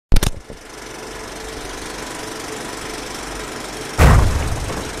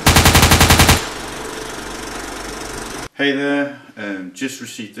Hey there, just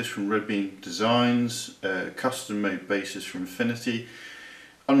received this from Red Bean Designs, custom made bases for Infinity.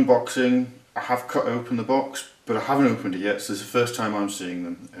 Unboxing. I have cut open the box, but I haven't opened it yet, so this is the first time I'm seeing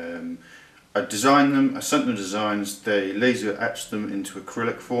them. I designed them, I sent them designs, they laser etched them into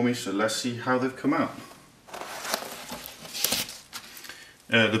acrylic for me, so let's see how they've come out.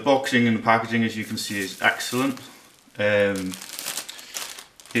 The boxing and the packaging, as you can see, is excellent. Here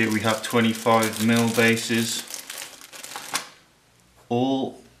we have 25mm bases,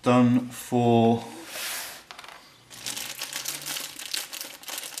 all done for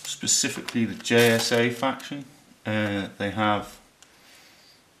specifically the JSA faction. They have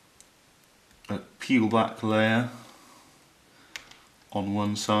a peel back layer on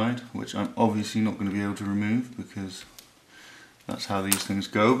one side, which I'm obviously not going to be able to remove because that's how these things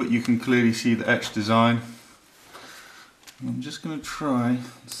go, but you can clearly see the etched design. I'm just going to try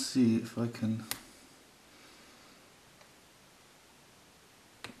and see if I can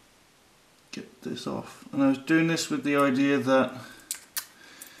get this off. And I was doing this with the idea that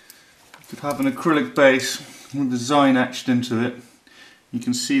you could have an acrylic base with design etched into it. You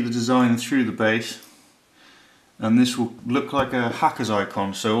can see the design through the base, and this will look like a hacker's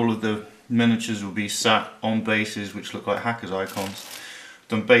icon, so all of the miniatures will be sat on bases which look like hackers icons.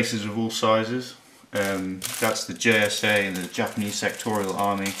 Done bases of all sizes. That's the JSA and the Japanese Sectorial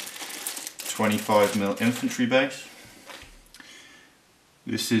Army 25mm infantry base.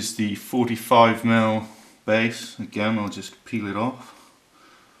 This is the 45mm base. Again, I'll just peel it off.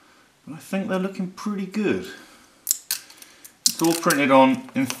 But I think they're looking pretty good. It's all printed on,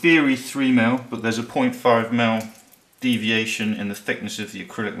 in theory, 3mm, but there's a 0.5mm deviation in the thickness of the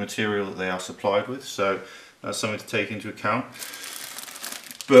acrylic material that they are supplied with, so that's something to take into account.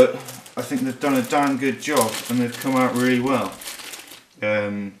 But I think they've done a damn good job and they've come out really well.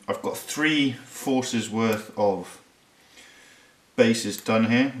 I've got 3 forces worth of bases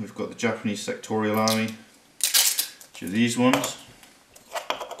done here. We've got the Japanese Sectorial Army, which are these ones,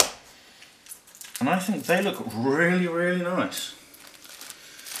 and I think they look really nice.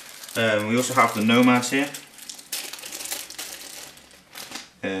 We also have the Nomads here.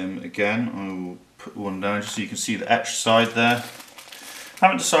 Again, I will put one down just so you can see the etched side there.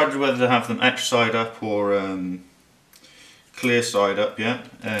 Haven't decided whether to have them etched side up or clear side up yet.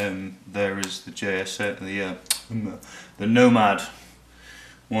 There is the JSA, the Nomad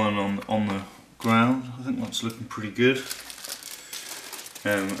one on the ground. I think that's looking pretty good.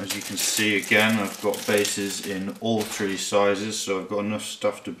 As you can see, again, I've got bases in all 3 sizes, so I've got enough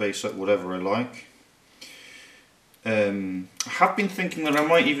stuff to base up whatever I like. I have been thinking that I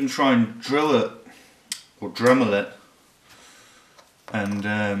might even try and drill it or Dremel it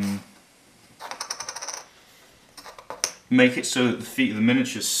and make it so that the feet of the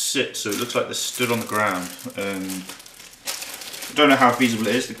miniatures sit so it looks like they're stood on the ground. I don't know how feasible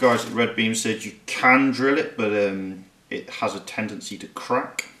it is. The guys at Red Beam said you can drill it, but it has a tendency to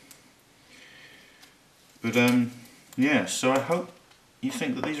crack. But yeah, so I hope you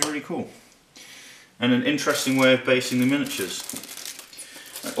think that these are really cool and an interesting way of basing the miniatures.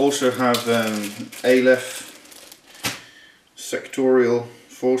 I also have Aleph Sectorial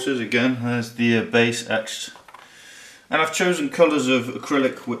Forces. Again, there's the base etched. And I've chosen colours of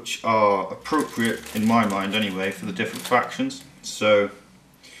acrylic which are appropriate, in my mind anyway, for the different factions. So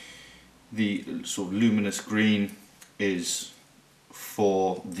the sort of luminous green is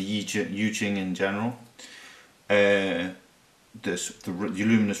for the Yujing in general. The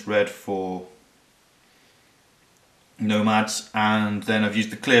luminous red for Nomads, and then I've used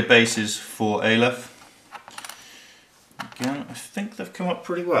the clear bases for Aleph. Again, I think they've come up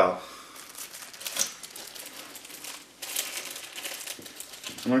pretty well.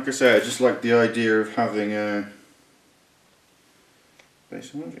 And like I say, I just like the idea of having a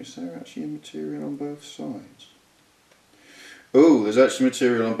base. I wonder if there actually material on both sides. Oh, there's actually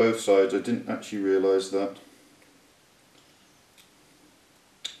material on both sides. I didn't actually realise that.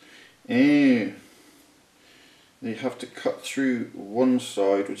 You have to cut through one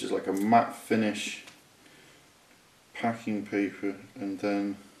side, which is like a matte finish packing paper, and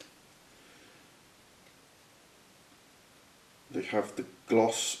then they have the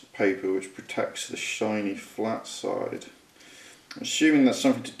gloss paper which protects the shiny flat side. I'm assuming that's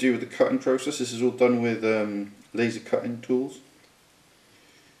something to do with the cutting process. This is all done with laser cutting tools.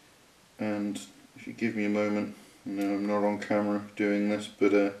 And if you give me a moment, no, I'm not on camera doing this,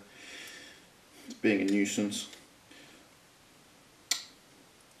 but it's being a nuisance.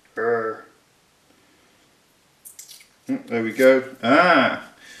 There we go.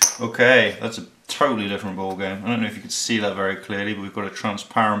 Okay, that's a totally different ball game. I don't know if you could see that very clearly, but we've got a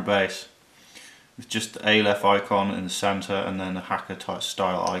transparent base. with just the Aleph icon in the center and then a hacker type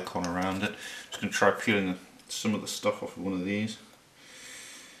style icon around it. Just going to try peeling some of the stuff off of one of these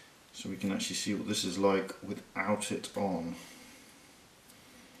so we can actually see what this is like without it on.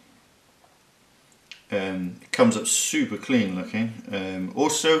 It comes up super clean looking.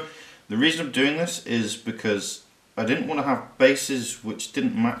 Also, the reason I'm doing this is because I didn't want to have bases which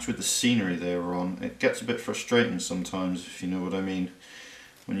didn't match with the scenery they were on. It gets a bit frustrating sometimes, if you know what I mean,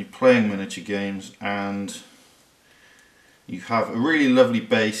 when you're playing miniature games and you have a really lovely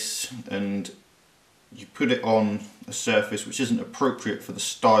base and you put it on a surface which isn't appropriate for the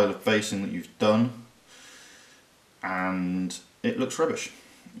style of basing that you've done, and it looks rubbish.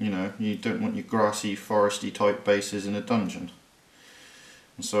 You know, you don't want your grassy, foresty type bases in a dungeon.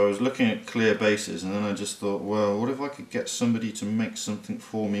 And so I was looking at clear bases, and then I just thought, well, what if I could get somebody to make something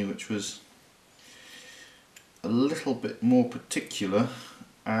for me which was a little bit more particular,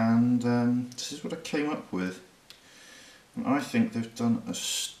 and this is what I came up with. And I think they've done a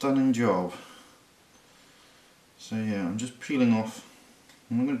stunning job. So yeah, I'm just peeling off.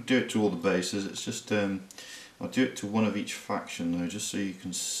 I'm not going to do it to all the bases, it's just I'll do it to one of each faction though, just so you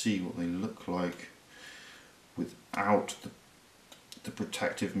can see what they look like without the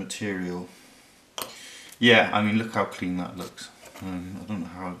protective material. Yeah, I mean, look how clean that looks. I don't know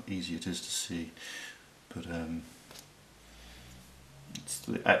how easy it is to see, but it's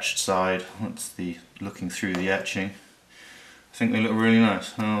the etched side, that's the looking through the etching. I think they look really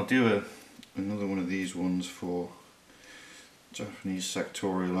nice. And I'll do another one of these ones for Japanese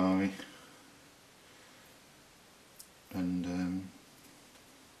sectorial army. And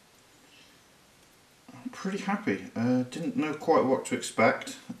I'm pretty happy. Didn't know quite what to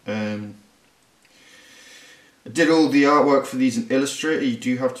expect. I did all the artwork for these in Illustrator. You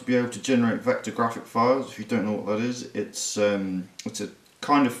do have to be able to generate vector graphic files. If you don't know what that is, it's a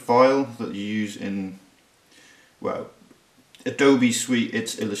kind of file that you use in, well, Adobe Suite.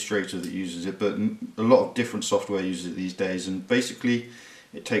 It's Illustrator that uses it, but a lot of different software uses it these days. And basically,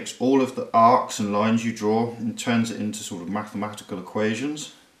 it takes all of the arcs and lines you draw and turns it into sort of mathematical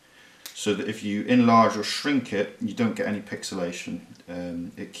equations, so that if you enlarge or shrink it, you don't get any pixelation.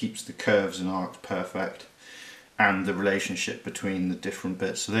 It keeps the curves and arcs perfect, and the relationship between the different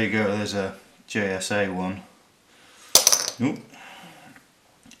bits. So there you go, there's a JSA one. Ooh.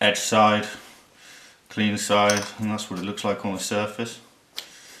 Edge side, clean side, and that's what it looks like on the surface.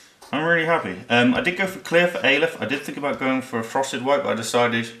 I'm really happy. I did go for clear for Aleph. I did think about going for a frosted white, but I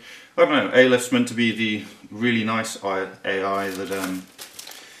decided, I don't know, Aleph's meant to be the really nice AI that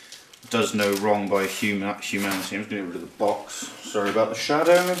does no wrong by humanity. I'm just going to get rid of the box. Sorry about the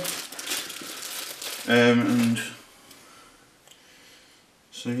shadow. And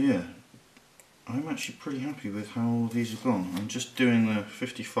so yeah, I'm actually pretty happy with how all these have gone. I'm just doing the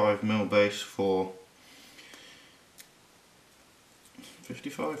 55mm base for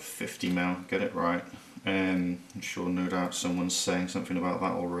 50mm, get it right. I'm sure no doubt someone's saying something about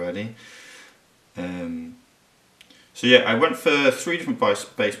that already. So yeah, I went for 3 different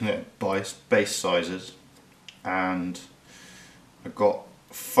base sizes, and I got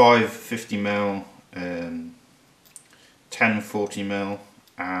 5 50mm, 10 40mm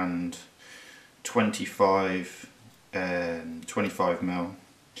and 25 25mm.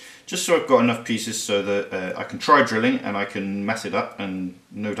 Just so I've got enough pieces so that I can try drilling and I can mess it up and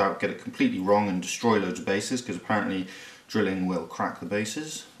no doubt get it completely wrong and destroy loads of bases, because apparently drilling will crack the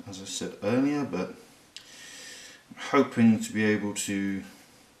bases, as I said earlier. But I'm hoping to be able to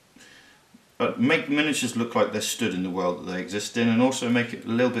make miniatures look like they're stood in the world that they exist in, and also make it a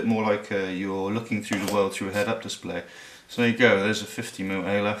little bit more like you're looking through the world through a head-up display. So there you go, there's a 50mm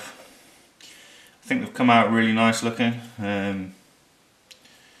Aleph. I think they've come out really nice looking.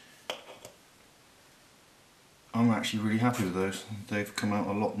 I'm actually really happy with those. They've come out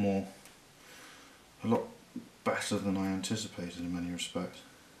a lot better than I anticipated in many respects.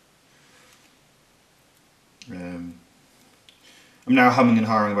 I'm now humming and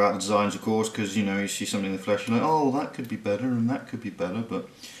hawing about the designs, of course, because you know, you see something in the flesh, you're like, oh, that could be better and that could be better, but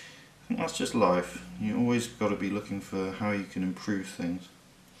I think that's just life. You always got to be looking for how you can improve things.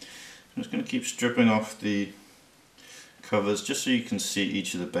 I'm just going to keep stripping off the covers just so you can see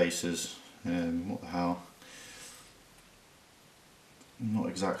each of the bases. What the hell? Not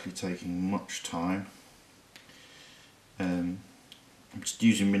exactly taking much time. I'm just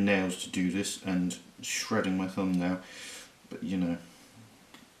using my nails to do this and shredding my thumbnail, but you know,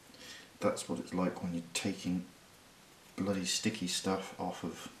 that's what it's like when you're taking bloody sticky stuff off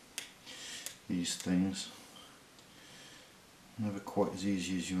of these things. Never quite as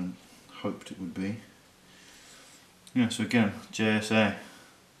easy as you hoped it would be. Yeah, so again, JSA.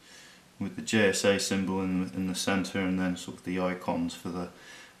 with the JSA symbol in the center, and then sort of the icons for the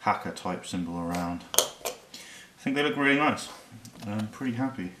hacker type symbol around. I think they look really nice. I'm pretty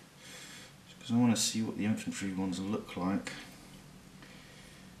happy because I want to see what the infantry ones look like.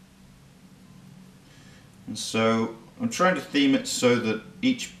 And so I'm trying to theme it so that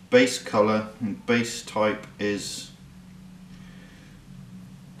each base color and base type is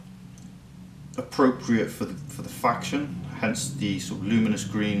appropriate for the faction, hence the sort of luminous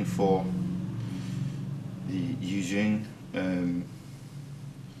green for the Yujing, and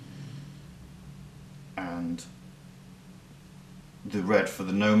the red for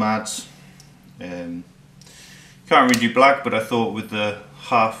the nomads. Can't really do black, but I thought with the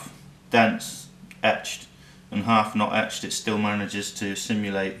half dense etched and half not etched, it still manages to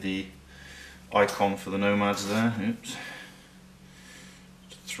simulate the icon for the nomads there. Oops.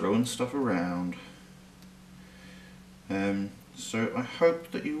 Throwing stuff around. So I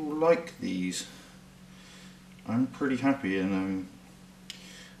hope that you will like these. I'm pretty happy, and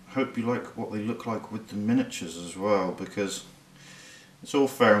I hope you like what they look like with the miniatures as well, because it's all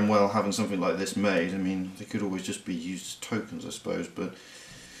fair and well having something like this made. I mean, they could always just be used as tokens, I suppose, but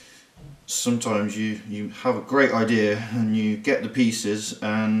sometimes you have a great idea and you get the pieces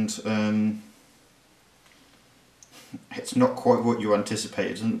and it's not quite what you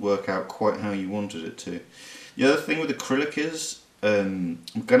anticipated. It doesn't work out quite how you wanted it to. The other thing with acrylic is I'm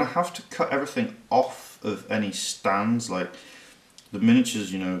going to have to cut everything off of any stands. Like the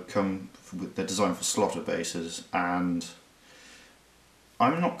miniatures, you know, they're designed for slaughter bases, and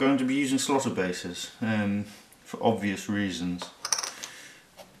I'm not going to be using slaughter bases for obvious reasons.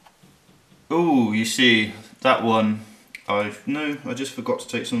 Oh, you see, that one, I just forgot to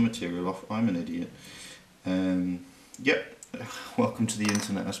take some material off. I'm an idiot. Yep, welcome to the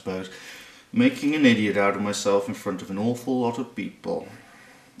internet, I suppose. Making an idiot out of myself in front of an awful lot of people.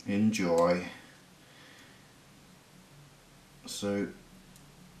 Enjoy. So,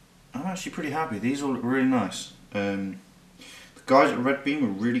 I'm actually pretty happy. These all look really nice. The guys at Red Beam were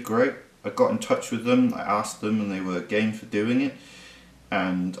really great. I got in touch with them, I asked them, and they were game for doing it.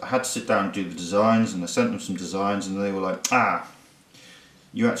 And I had to sit down and do the designs, and I sent them some designs, and they were like,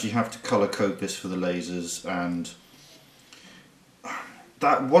 you actually have to colour code this for the lasers, and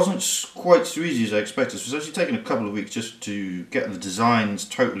that wasn't quite so easy as I expected. It was actually taking a couple of weeks just to get the designs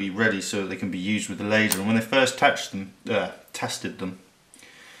totally ready so that they can be used with the laser. And when they first tested them,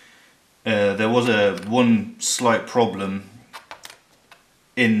 there was one slight problem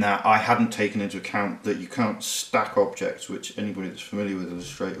in that I hadn't taken into account that you can't stack objects, which anybody that's familiar with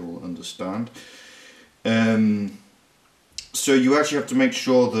Illustrator will understand. So you actually have to make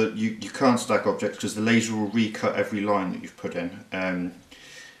sure that you can't stack objects, because the laser will recut every line that you've put in.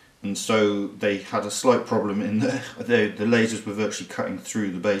 And so they had a slight problem in that the lasers were virtually cutting through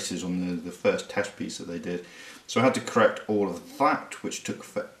the bases on the first test piece that they did. So I had to correct all of that, which took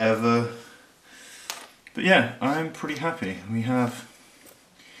forever. But yeah, I'm pretty happy. We have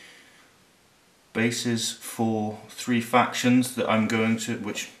bases for 3 factions that I'm going to,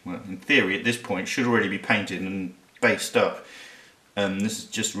 which, well, in theory at this point should already be painted and based up. This is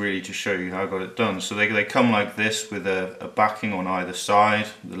just really to show you how I got it done. So they come like this with a backing on either side.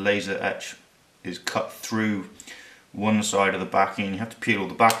 The laser etch is cut through one side of the backing, and you have to peel all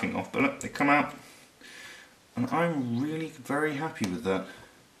the backing off, but look, they come out, and I'm really very happy with that.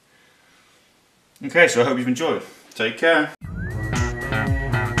 Okay, so I hope you've enjoyed. Take care.